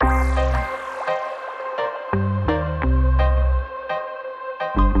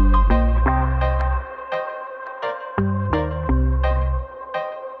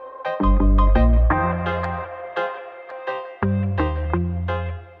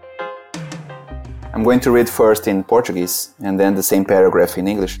I'm going to read first in Portuguese and then the same paragraph in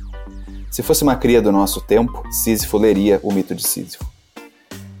English. Se fosse uma cria do nosso tempo, Sísifo leria o mito de Sísifo.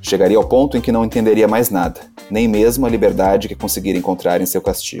 Chegaria ao ponto em que não entenderia mais nada, nem mesmo a liberdade que conseguira encontrar em seu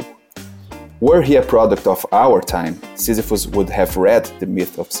castigo. Were he a product of our time, Sisyphus would have read the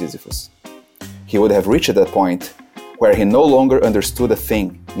myth of Sisyphus. He would have reached that point where he no longer understood a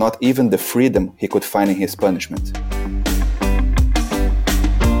thing, not even the freedom he could find in his punishment.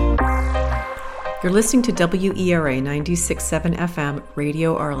 You're listening to WERA 96.7 FM,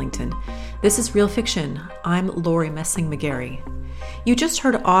 Radio Arlington. This is Real Fiction. I'm Lori Messing-McGarry. You just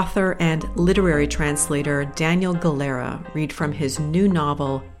heard author and literary translator Daniel Galera read from his new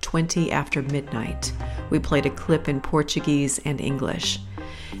novel, 20 After Midnight. We played a clip in Portuguese and English.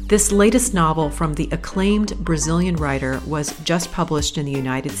 This latest novel from the acclaimed Brazilian writer was just published in the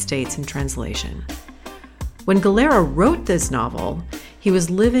United States in translation. When Galera wrote this novel, he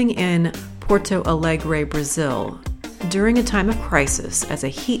was living in Porto Alegre, Brazil, during a time of crisis as a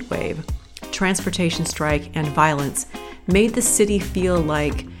heat wave, transportation strike, and violence made the city feel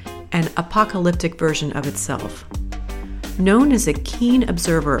like an apocalyptic version of itself. Known as a keen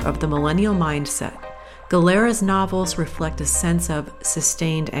observer of the millennial mindset, Galera's novels reflect a sense of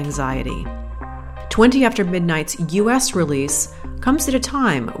sustained anxiety. 20 After Midnight's U.S. release comes at a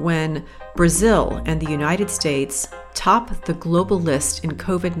time when Brazil and the United States top the global list in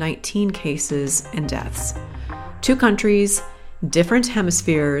COVID-19 cases and deaths. Two countries, different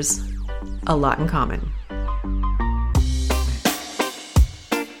hemispheres, a lot in common.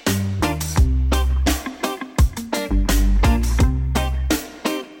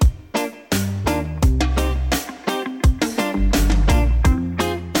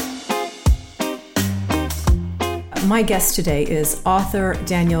 My guest today is author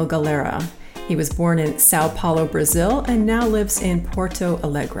Daniel Galera. He was born in Sao Paulo, Brazil, and now lives in Porto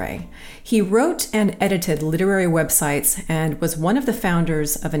Alegre. He wrote and edited literary websites and was one of the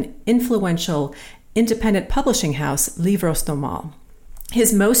founders of an influential independent publishing house, Livros do Mal.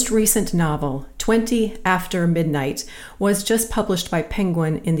 His most recent novel, 20 After Midnight, was just published by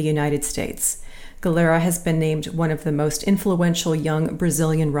Penguin in the United States. Galera has been named one of the most influential young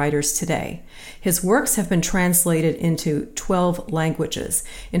Brazilian writers today. His works have been translated into 12 languages.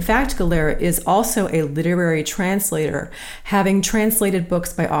 In fact, Galera is also a literary translator, having translated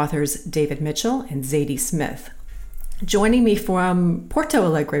books by authors David Mitchell and Zadie Smith. Joining me from Porto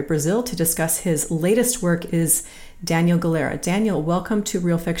Alegre, Brazil, to discuss his latest work is Daniel Galera. Daniel, welcome to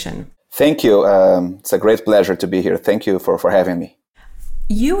Real Fiction. Thank you. It's a great pleasure to be here. Thank you for having me.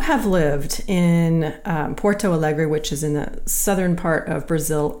 You have lived in Porto Alegre, which is in the southern part of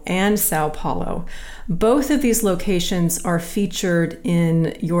Brazil, and Sao Paulo. Both of these locations are featured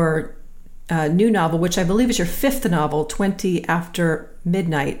in your new novel, which I believe is your fifth novel, 20 After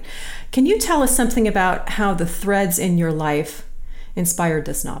Midnight. Can you tell us something about how the threads in your life inspired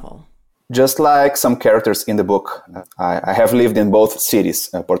this novel? Just like some characters in the book, I have lived in both cities,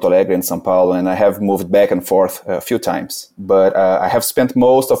 Porto Alegre and São Paulo, and I have moved back and forth a few times. But I have spent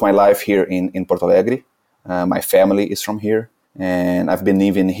most of my life here in Porto Alegre. My family is from here, and I've been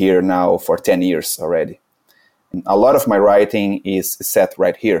living here now for 10 years already. And a lot of my writing is set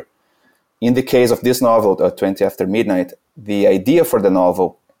right here. In the case of this novel, 20 After Midnight, the idea for the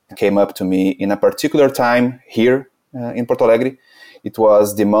novel came up to me in a particular time here in Porto Alegre. It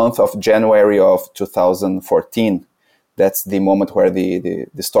was the month of January of 2014. That's the moment where the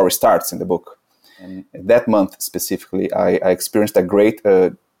story starts in the book. And that month specifically, I experienced a great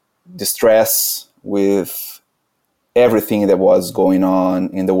distress with everything that was going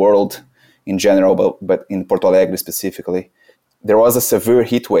on in the world in general, but in Porto Alegre specifically. There was a severe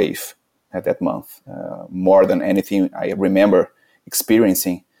heat wave at that month, more than anything I remember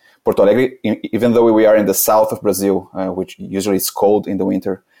experiencing. Porto Alegre, even though we are in the south of Brazil, which usually is cold in the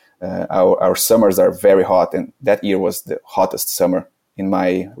winter, our summers are very hot, and that year was the hottest summer in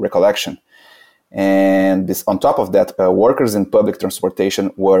my recollection. And on top of that, workers in public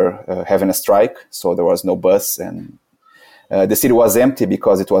transportation were having a strike, so there was no bus, and the city was empty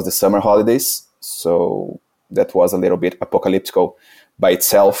because it was the summer holidays, so that was a little bit apocalyptic by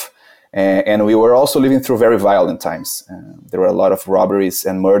itself. And we were also living through very violent times. There were a lot of robberies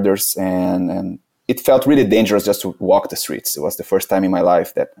and murders, and it felt really dangerous just to walk the streets. It was the first time in my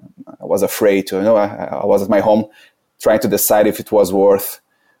life that I was afraid to, I was at my home trying to decide if it was worth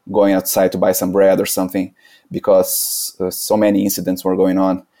going outside to buy some bread or something, because so many incidents were going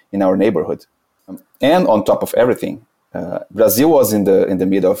on in our neighborhood. And on top of everything, Brazil was in the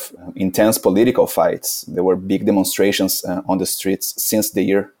middle of intense political fights. There were big demonstrations on the streets since the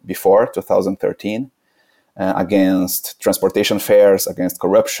year before, 2013, against transportation fares, against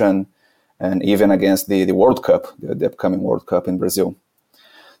corruption, and even against the World Cup, the upcoming World Cup in Brazil.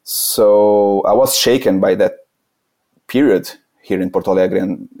 So I was shaken by that period here in Porto Alegre,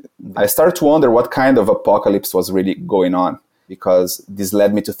 and I started to wonder what kind of apocalypse was really going on, because this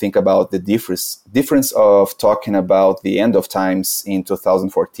led me to think about the difference of talking about the end of times in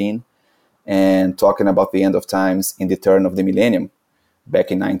 2014 and talking about the end of times in the turn of the millennium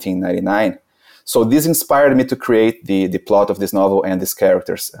back in 1999. So this inspired me to create the plot of this novel and these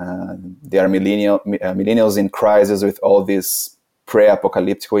characters. They are millennials in crisis with all these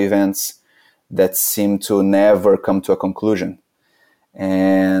pre-apocalyptic events that seem to never come to a conclusion.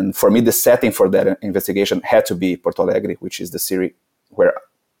 And for me, the setting for that investigation had to be Porto Alegre, which is the city where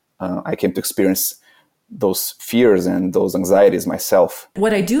I came to experience those fears and those anxieties myself.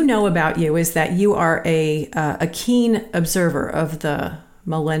 What I do know about you is that you are a keen observer of the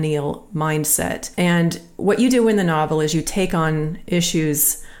millennial mindset. And what you do in the novel is you take on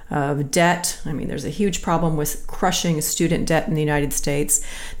issues of debt. I mean, there's a huge problem with crushing student debt in the United States.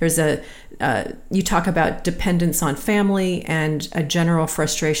 There's you talk about dependence on family and a general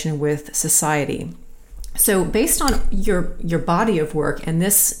frustration with society. So based on your body of work and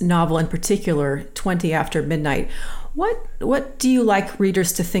this novel in particular, 20 After Midnight, what do you like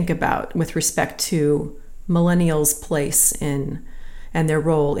readers to think about with respect to millennials' place in and their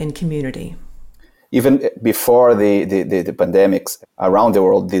role in community? Even before the pandemics around the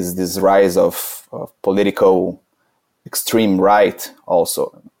world, this rise of political extreme right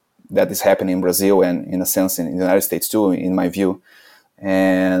also that is happening in Brazil and in a sense in the United States too, in my view.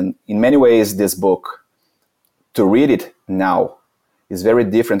 And in many ways, this book, to read it now, is very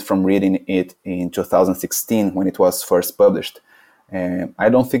different from reading it in 2016 when it was first published. And I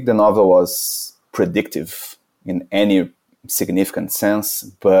don't think the novel was predictive in any significant sense,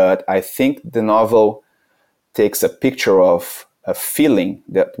 but I think the novel takes a picture of a feeling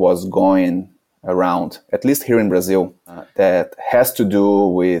that was going around, at least here in Brazil, that has to do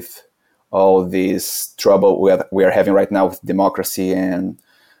with all this trouble we are having right now with democracy and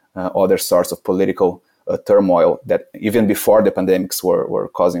other sorts of political turmoil that even before the pandemics were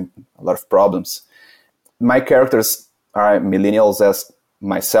causing a lot of problems. My characters are millennials as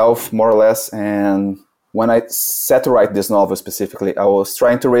myself, more or less, and when I set to write this novel specifically, I was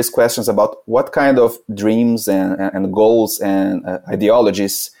trying to raise questions about what kind of dreams and goals and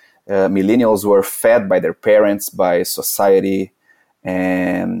ideologies millennials were fed by their parents, by society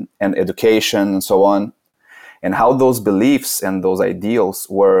and education and so on, and how those beliefs and those ideals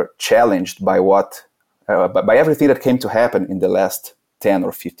were challenged by by everything that came to happen in the last 10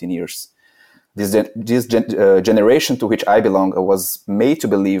 or 15 years. This generation to which I belong was made to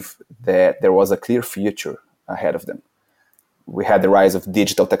believe that there was a clear future ahead of them. We had the rise of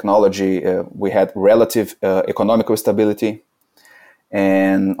digital technology, we had relative economical stability,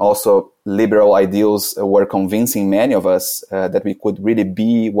 and also liberal ideals were convincing many of us that we could really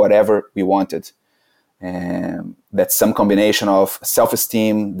be whatever we wanted. That some combination of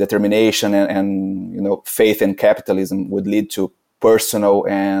self-esteem, determination, and faith in capitalism would lead to personal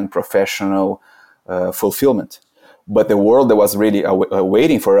and professional fulfillment. But the world that was really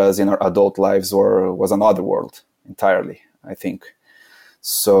waiting for us in our adult lives was another world entirely, I think.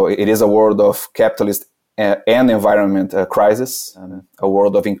 So it is a world of capitalist and environment crisis, a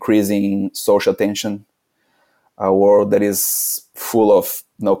world of increasing social tension, a world that is full of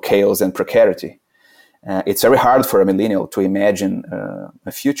chaos and precarity. It's very hard for a millennial to imagine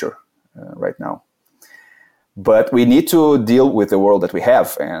a future right now. But we need to deal with the world that we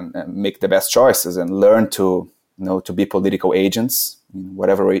have and make the best choices and learn to be political agents in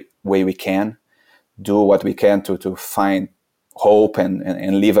whatever way we can, do what we can to find hope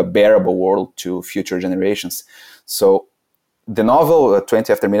and leave a bearable world to future generations. So the novel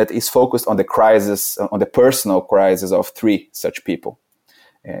 20 After Midnight is focused on the crisis, on the personal crisis of three such people.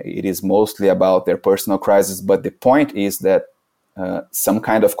 It is mostly about their personal crisis, but the point is that some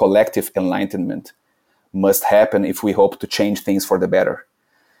kind of collective enlightenment must happen if we hope to change things for the better.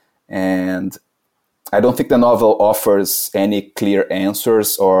 And I don't think the novel offers any clear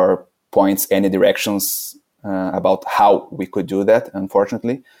answers or points any directions about how we could do that,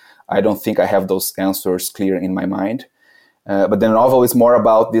 unfortunately. I don't think I have those answers clear in my mind. But the novel is more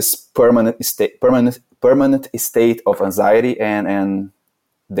about this permanent state of anxiety, and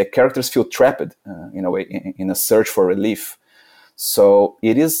the characters feel trapped in a way, in a search for relief. So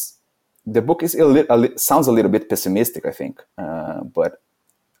the book sounds a little bit pessimistic, I think, but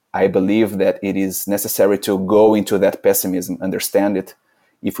I believe that it is necessary to go into that pessimism, understand it,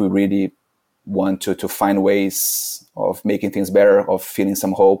 if we really want to find ways of making things better, of feeling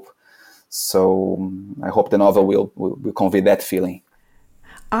some hope. So I hope the novel will convey that feeling.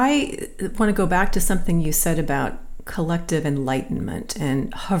 I want to go back to something you said about collective enlightenment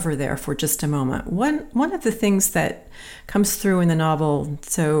and hover there for just a moment. One of the things that comes through in the novel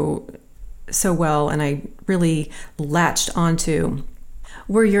so well, and I really latched onto,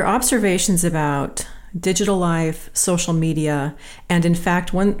 were your observations about digital life, social media, and in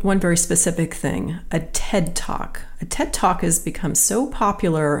fact, one very specific thing, a TED Talk. A TED Talk has become so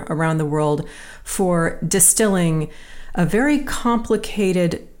popular around the world for distilling a very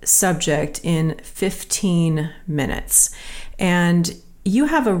complicated subject in 15 minutes. And you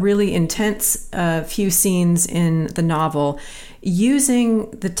have a really intense few scenes in the novel using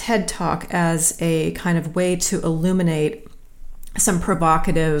the TED Talk as a kind of way to illuminate some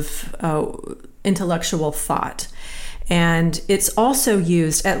provocative intellectual thought. And it's also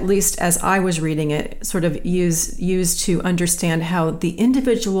used, at least as I was reading it, sort of used to understand how the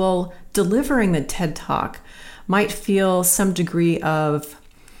individual delivering the TED Talk might feel some degree of,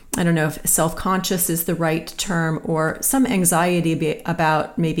 I don't know if self-conscious is the right term, or some anxiety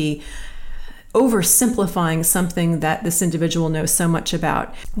about maybe oversimplifying something that this individual knows so much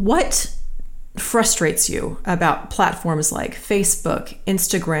about. What frustrates you about platforms like Facebook,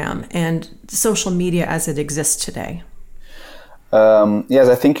 Instagram, and social media as it exists today? Yes,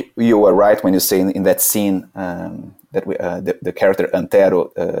 I think you were right when you say in that scene that the character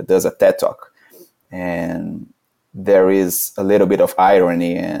Antero does a TED Talk. And there is a little bit of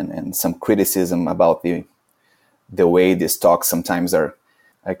irony and some criticism about the way these talks sometimes are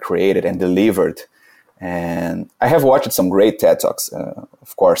created and delivered. And I have watched some great TED Talks,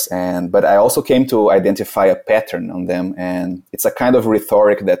 of course, but I also came to identify a pattern on them, and it's a kind of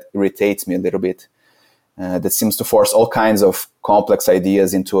rhetoric that irritates me a little bit, that seems to force all kinds of complex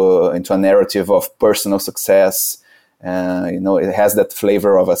ideas into a narrative of personal success. It has that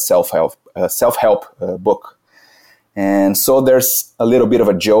flavor of a self-help book. And so there's a little bit of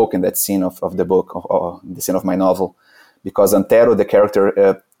a joke in that scene of the book, or the scene of my novel, because Antero, the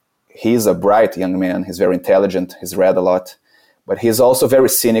character, he's a bright young man. He's very intelligent. He's read a lot, but he's also very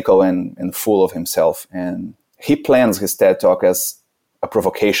cynical and full of himself. And he plans his TED Talk as a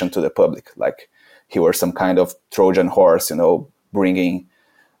provocation to the public, like he were some kind of Trojan horse, bringing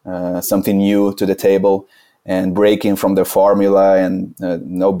something new to the table and breaking from the formula and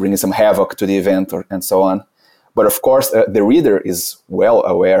bringing some havoc to the event and so on. But of course, the reader is well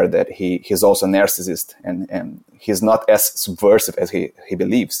aware that he's also a narcissist and he's not as subversive as he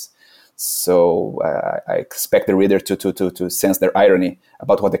believes. So I expect the reader to sense their irony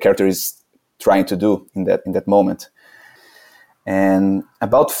about what the character is trying to do in that moment. And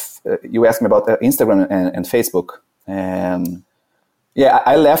about you asked me about Instagram and Facebook.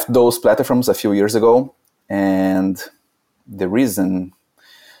 I left those platforms a few years ago, and the reason,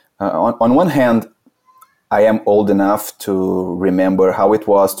 on one hand, I am old enough to remember how it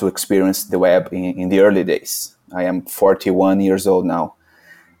was to experience the web in the early days. I am 41 years old now,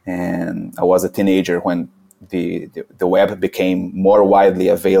 and I was a teenager when the web became more widely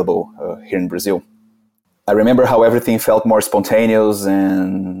available here in Brazil. I remember how everything felt more spontaneous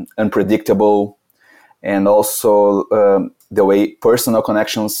and unpredictable, and also the way personal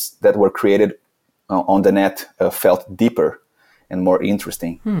connections that were created on the net felt deeper and more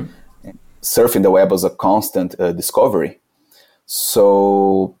interesting. Surfing the web was a constant discovery.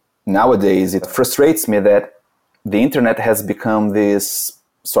 So nowadays, it frustrates me that the internet has become this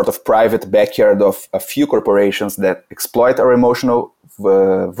sort of private backyard of a few corporations that exploit our emotional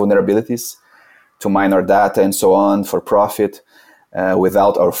vulnerabilities to mine our data and so on for profit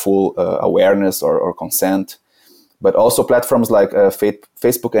without our full awareness or consent. But also platforms like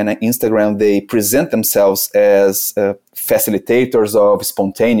Facebook and Instagram, they present themselves as facilitators of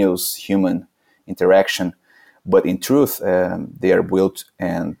spontaneous human interaction. But in truth, they are built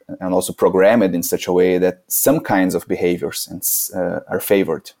and also programmed in such a way that some kinds of behaviors are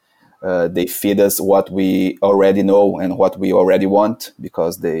favored. They feed us what we already know and what we already want,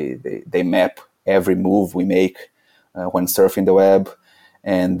 because they map every move we make when surfing the web.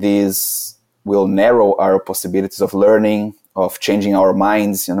 And these will narrow our possibilities of learning, of changing our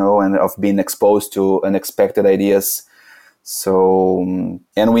minds, and of being exposed to unexpected ideas. So,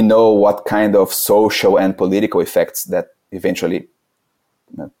 and we know what kind of social and political effects that eventually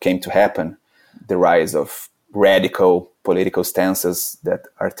came to happen. The rise of radical political stances that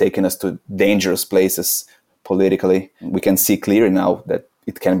are taking us to dangerous places politically. We can see clearly now that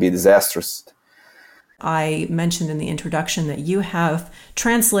it can be disastrous. I mentioned in the introduction that you have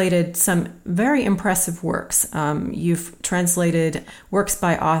translated some very impressive works. You've translated works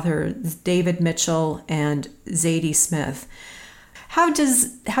by authors David Mitchell and Zadie Smith. How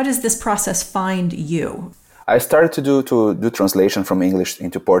does this process find you? I started to do translation from English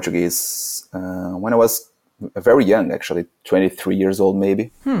into Portuguese when I was very young, actually, 23 years old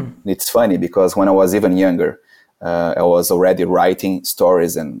maybe. It's funny because when I was even younger, I was already writing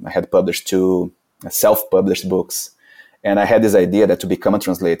stories, and I had published 2 self-published books. And I had this idea that to become a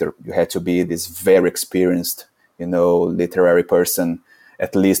translator, you had to be this very experienced, literary person,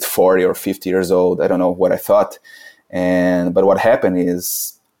 at least 40 or 50 years old. I don't know what I thought. But what happened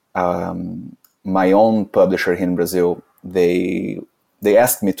is my own publisher here in Brazil, they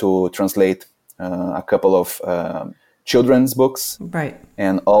asked me to translate a couple of children's books. Right.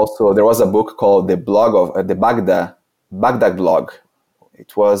 And also there was a book called the Baghdad blog.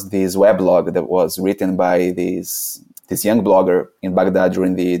 It was this weblog that was written by this young blogger in Baghdad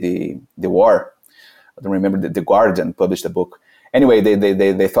during the war. I don't remember, the Guardian published a book. Anyway,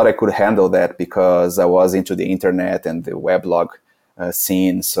 they thought I could handle that because I was into the internet and the weblog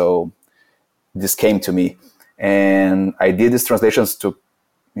scene. So this came to me, and I did these translations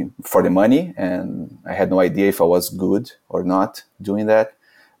for the money, and I had no idea if I was good or not doing that.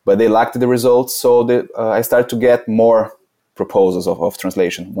 But they liked the results, so I started to get more proposals of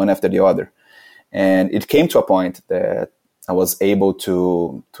translation, one after the other. And it came to a point that I was able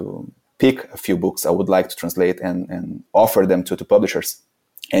to pick a few books I would like to translate and offer them to publishers.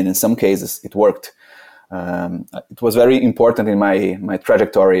 And in some cases, it worked. It was very important in my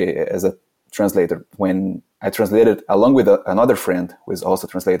trajectory as a translator. When I translated, along with another friend who is also a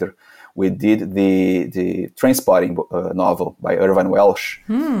translator, we did the Trainspotting novel by Irvine Welsh,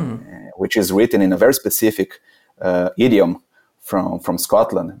 which is written in a very specific idiom from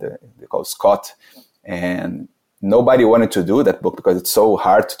Scotland. They call it Scot. And nobody wanted to do that book because it's so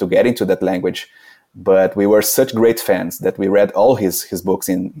hard to get into that language. But we were such great fans that we read all his books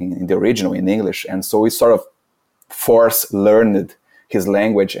in the original, in English. And so we sort of learned his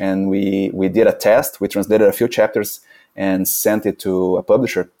language, and we did a test. We translated a few chapters and sent it to a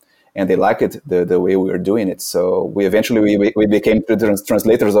publisher, and they liked it, the way we were doing it. So we eventually we became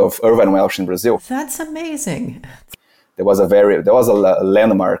translators of Irvine Welsh in Brazil. That's amazing. There was a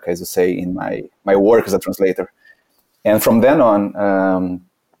landmark, as you say, in my work as a translator. And from then on,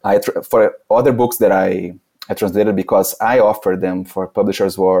 for other books that I translated because I offered them for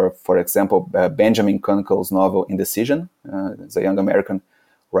publishers were, for example, Benjamin Kunkel's novel Indecision. He's a young American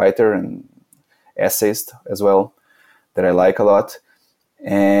writer and essayist as well that I like a lot.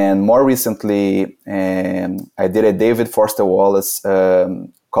 And more recently, I did a David Foster Wallace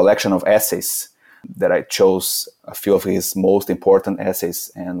collection of essays that I chose a few of his most important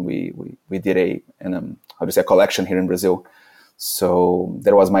essays, and we did a collection here in Brazil. So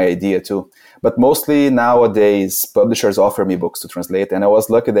that was my idea too. But mostly nowadays, publishers offer me books to translate, and I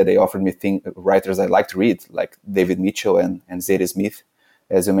was lucky that they offered me writers I like to read, like David Mitchell and Zadie Smith,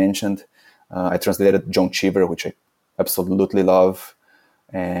 as you mentioned. I translated John Cheever, which I absolutely love,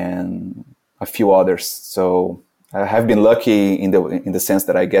 and a few others. So I have been lucky in the sense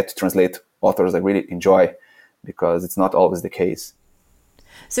that I get to translate authors I really enjoy, because it's not always the case.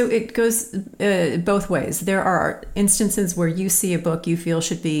 So it goes both ways. There are instances where you see a book you feel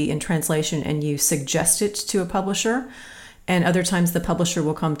should be in translation and you suggest it to a publisher, and other times the publisher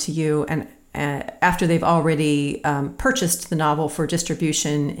will come to you and after they've already purchased the novel for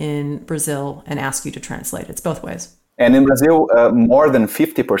distribution in Brazil and ask you to translate. It's both ways. And in Brazil, more than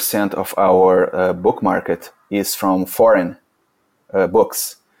 50% of our book market is from foreign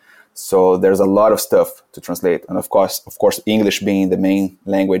books. So there's a lot of stuff to translate. And of course, English being the main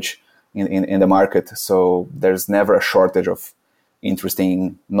language in the market. So there's never a shortage of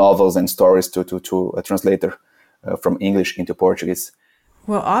interesting novels and stories to a translator from English into Portuguese.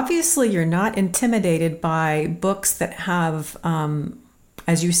 Well, obviously you're not intimidated by books that have,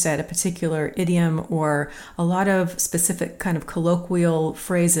 as you said, a particular idiom or a lot of specific kind of colloquial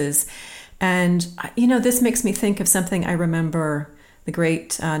phrases. And, this makes me think of something I remember the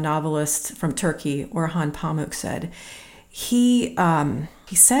great novelist from Turkey, Orhan Pamuk, said. He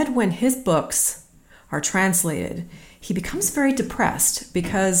said when his books are translated, he becomes very depressed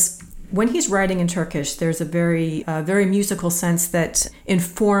because when he's writing in Turkish, there's a very musical sense that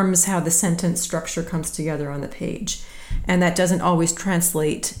informs how the sentence structure comes together on the page. And that doesn't always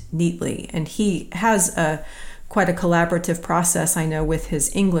translate neatly. And he has quite a collaborative process, I know, with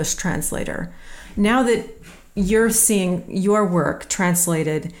his English translator. Now that you're seeing your work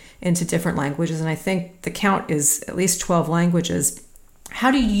translated into different languages, and I think the count is at least 12 languages. How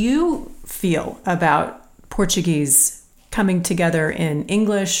do you feel about Portuguese coming together in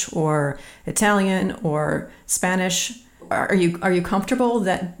English or Italian or Spanish? Are you comfortable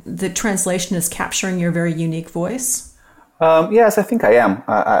that the translation is capturing your very unique voice? Yes, I think I am.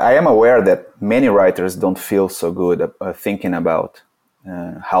 I am aware that many writers don't feel so good thinking about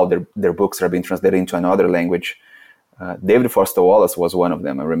how their books are being translated into another language. David Foster Wallace was one of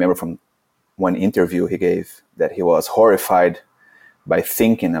them. I remember from one interview he gave that he was horrified by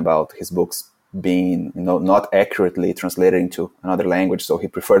thinking about his books being, not accurately translated into another language. So he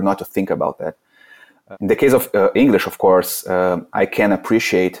preferred not to think about that. In the case of English, of course, I can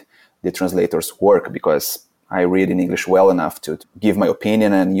appreciate the translator's work because I read in English well enough to give my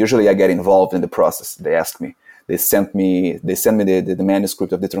opinion, and usually I get involved in the process. They ask me, they send me the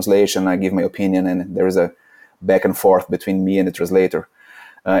manuscript of the translation. I give my opinion, and there is a back and forth between me and the translator.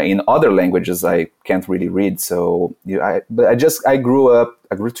 In other languages, I can't really read, so I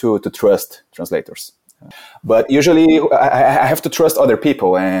grew to trust translators. But usually, I have to trust other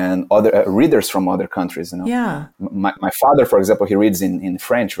people and other readers from other countries. Yeah. My father, for example, he reads in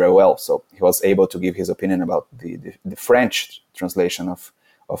French very well, so he was able to give his opinion about the French translation of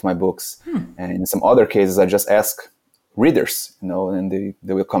my books. And in some other cases, I just ask readers, and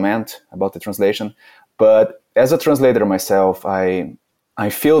they will comment about the translation. But as a translator myself, I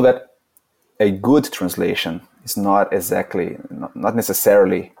feel that a good translation is not necessarily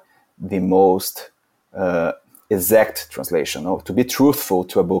the most exact translation. To be truthful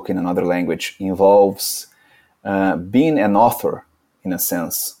to a book in another language involves being an author, in a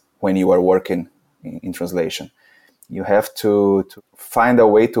sense, when you are working in translation. You have to find a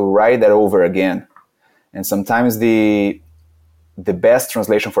way to write that over again. And sometimes the best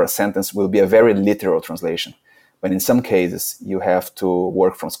translation for a sentence will be a very literal translation. But in some cases, you have to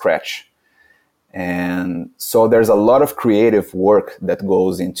work from scratch. And so there's a lot of creative work that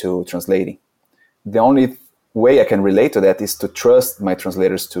goes into translating. The only way I can relate to that is to trust my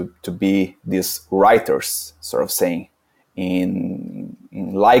translators to be these writers, sort of saying, in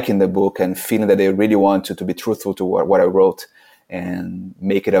liking the book and feeling that they really want to be truthful to what I wrote and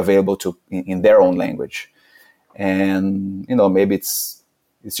make it available in their own language. And maybe it's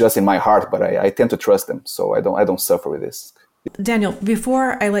just in my heart, but I tend to trust them, so I don't suffer with this. Daniel,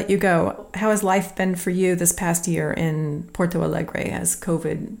 before I let you go, how has life been for you this past year in Porto Alegre as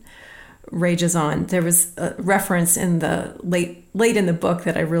COVID rages on? There was a reference in the late in the book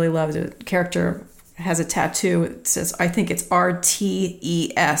that I really loved. A character has a tattoo. It says, I think it's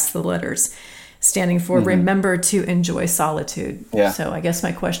RTES, the letters, standing for Remember to Enjoy Solitude. Yeah. So I guess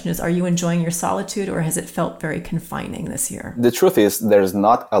my question is, are you enjoying your solitude, or has it felt very confining this year? The truth is, there's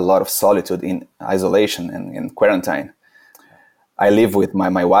not a lot of solitude in isolation and in quarantine. I live with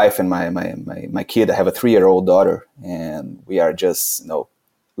my wife and my kid. I have a 3-year-old daughter, and we are just,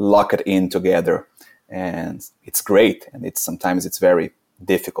 locked in together, and it's great, and sometimes it's very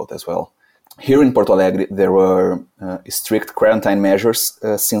difficult as well. Here in Porto Alegre, there were strict quarantine measures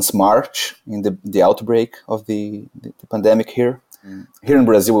since March in the outbreak of the pandemic here. Here in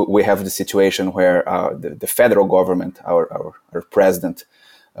Brazil, we have the situation where the federal government, our president,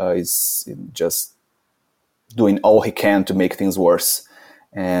 is just doing all he can to make things worse.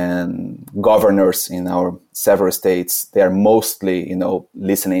 And governors in our several states, they are mostly,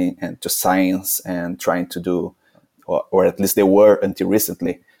 listening to science and trying to do, or at least they were until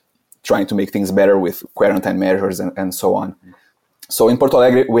recently, trying to make things better with quarantine measures and so on. So in Porto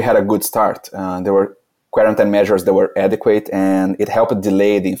Alegre, we had a good start. There were quarantine measures that were adequate, and it helped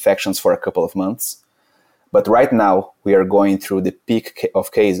delay the infections for a couple of months. But right now, we are going through the peak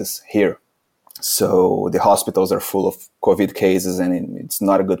of cases here. So the hospitals are full of COVID cases, and it's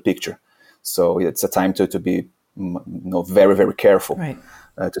not a good picture. So it's a time to be very, very careful, right.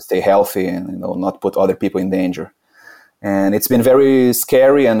 To stay healthy and not put other people in danger. And it's been very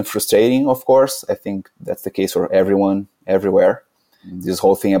scary and frustrating, of course. I think that's the case for everyone, everywhere. This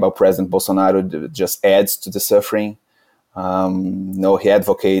whole thing about President Bolsonaro just adds to the suffering. He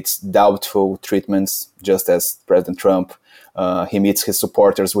advocates doubtful treatments, just as President Trump. He meets his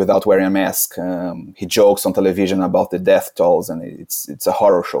supporters without wearing a mask. He jokes on television about the death tolls, and it's a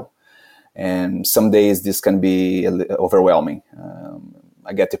horror show. And some days this can be overwhelming.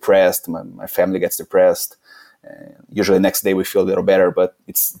 I get depressed. My family gets depressed. Usually next day we feel a little better, but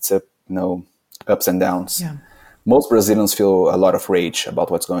it's ups and downs. Yeah. Most Brazilians feel a lot of rage about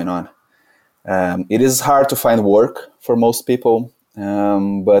what's going on. It is hard to find work for most people,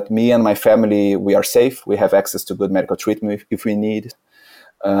 but me and my family, we are safe. We have access to good medical treatment if we need.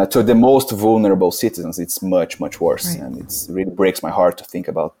 To the most vulnerable citizens, it's much, much worse. Right. And it really breaks my heart to think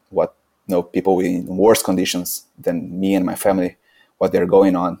about what people in worse conditions than me and my family, what they're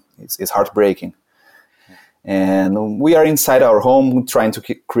going on. It's heartbreaking. And we are inside our home trying to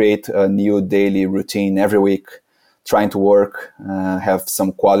create a new daily routine every week, trying to work, have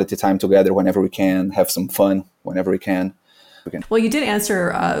some quality time together whenever we can, have some fun whenever we can. Well, you did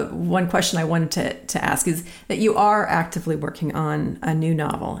answer one question I wanted to ask, is that you are actively working on a new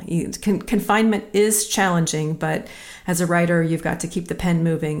novel. Confinement is challenging, but as a writer, you've got to keep the pen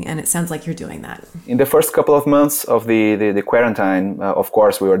moving, and it sounds like you're doing that. In the first couple of months of the quarantine, of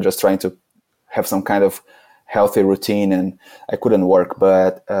course, we were just trying to have some kind of healthy routine, and I couldn't work.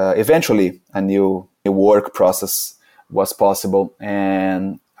 But eventually, a new work process was possible,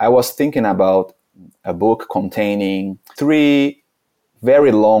 and I was thinking about a book containing 3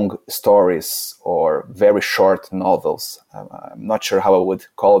 very long stories or very short novels. I'm not sure how I would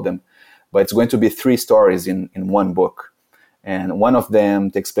call them, but it's going to be 3 stories in one book. And one of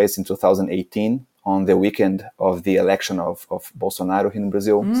them takes place in 2018 on the weekend of the election of Bolsonaro in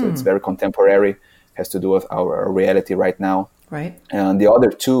Brazil. So it's very contemporary, has to do with our reality right now. Right. And the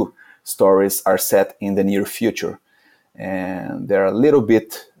other 2 stories are set in the near future. And they're a little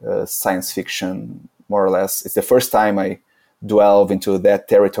bit science fiction, more or less. It's the first time I delve into that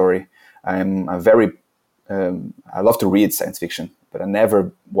territory. I love to read science fiction, but I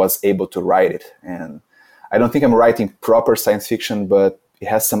never was able to write it. And I don't think I'm writing proper science fiction, but it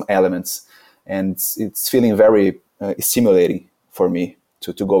has some elements, and it's feeling very stimulating for me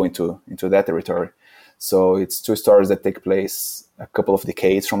to go into that territory. So it's 2 stories that take place a couple of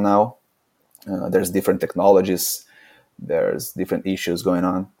decades from now. There's different technologies. There's different issues going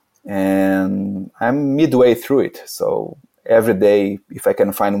on, and I'm midway through it. So every day, if I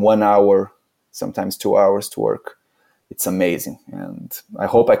can find 1 hour, sometimes 2 hours to work, it's amazing. And I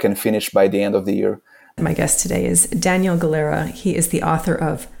hope I can finish by the end of the year. My guest today is Daniel Galera. He is the author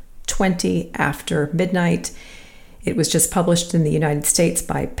of 20 After Midnight. It was just published in the United States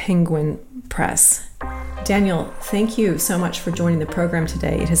by Penguin Press. Daniel, thank you so much for joining the program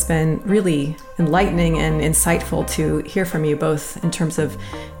today. It has been really enlightening and insightful to hear from you, both in terms of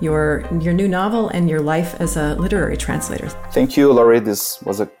your new novel and your life as a literary translator. Thank you, Laurie. This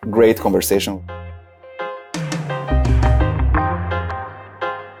was a great conversation.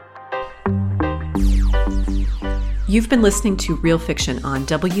 You've been listening to Real Fiction on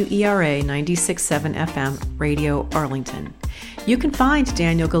WERA 96.7 FM Radio Arlington. You can find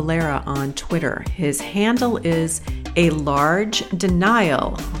Daniel Galera on Twitter. His handle is A Large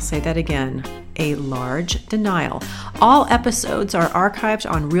Denial. I'll say that again, A Large Denial. All episodes are archived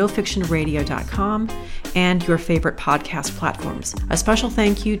on realfictionradio.com and your favorite podcast platforms. A special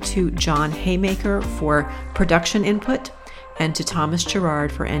thank you to John Haymaker for production input and to Thomas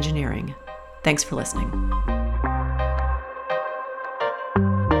Gerard for engineering. Thanks for listening.